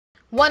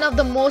One of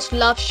the most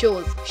loved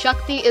shows,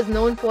 Shakti is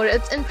known for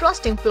its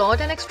interesting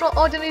plot and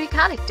extraordinary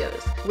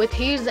characters. With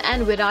Heer's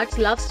and Virat's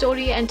love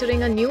story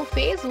entering a new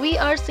phase, we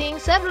are seeing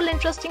several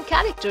interesting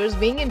characters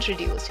being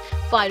introduced,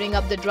 firing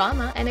up the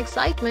drama and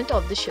excitement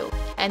of the show.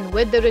 And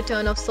with the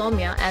return of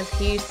Soumya as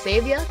Heer's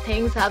savior,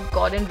 things have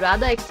gotten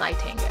rather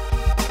exciting.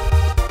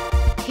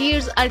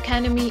 Heer's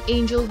archenemy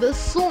Angel will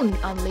soon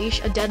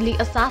unleash a deadly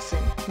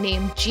assassin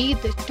named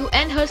Jeet to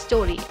end her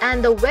story,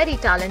 and the very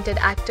talented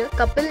actor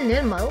Kapil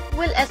Nirmal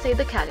will essay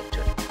the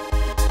character.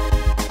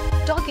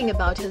 Talking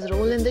about his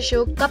role in the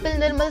show, Kapil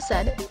Nirmal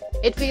said,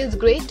 "It feels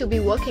great to be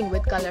working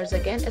with colors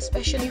again,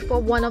 especially for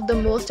one of the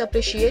most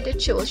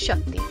appreciated shows,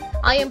 Shakti.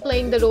 I am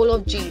playing the role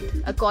of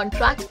Jeet, a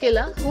contract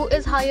killer who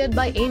is hired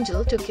by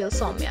Angel to kill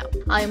Soumya.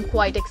 I am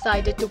quite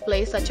excited to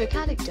play such a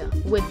character.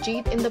 With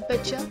Jeet in the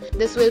picture,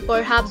 this will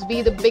perhaps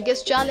be the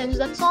biggest challenge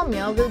that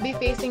Soumya will be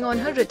facing on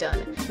her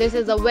return. This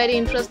is a very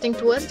interesting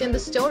twist in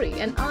the story,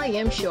 and I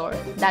am sure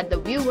that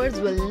the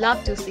viewers will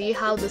love to see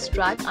how this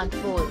track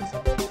unfolds."